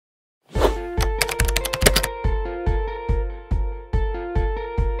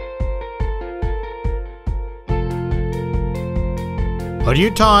Are you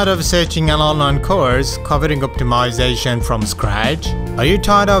tired of searching an online course covering optimization from scratch? Are you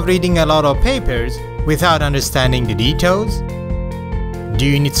tired of reading a lot of papers without understanding the details? Do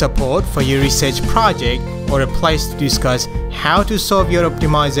you need support for your research project or a place to discuss how to solve your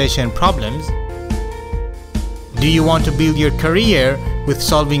optimization problems? Do you want to build your career with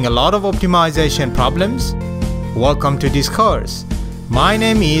solving a lot of optimization problems? Welcome to this course. My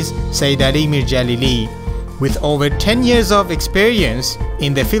name is Sayyid Ali Mir Jalili. With over 10 years of experience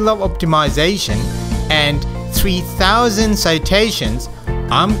in the field of optimization and 3,000 citations,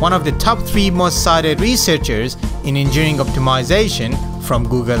 I'm one of the top 3 most cited researchers in engineering optimization from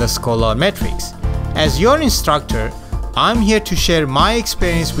Google Scholar Metrics. As your instructor, I'm here to share my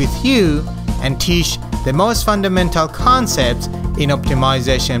experience with you and teach the most fundamental concepts in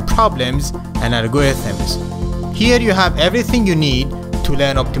optimization problems and algorithms. Here you have everything you need to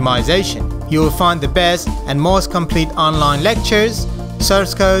learn optimization. You will find the best and most complete online lectures,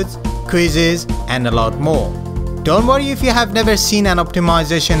 source codes, quizzes, and a lot more. Don't worry if you have never seen an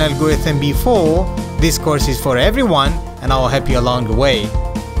optimization algorithm before. This course is for everyone and I will help you along the way.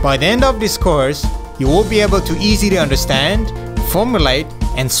 By the end of this course, you will be able to easily understand, formulate,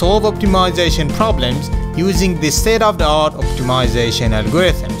 and solve optimization problems using the state-of-the-art optimization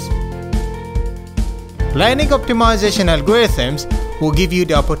algorithms. Learning optimization algorithms will give you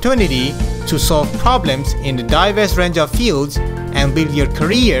the opportunity to solve problems in a diverse range of fields and build your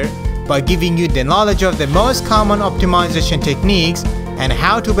career by giving you the knowledge of the most common optimization techniques and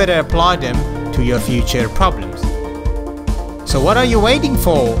how to better apply them to your future problems. So what are you waiting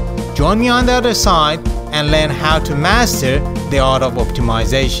for? Join me on the other side and learn how to master the art of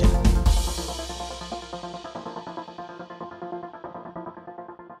optimization.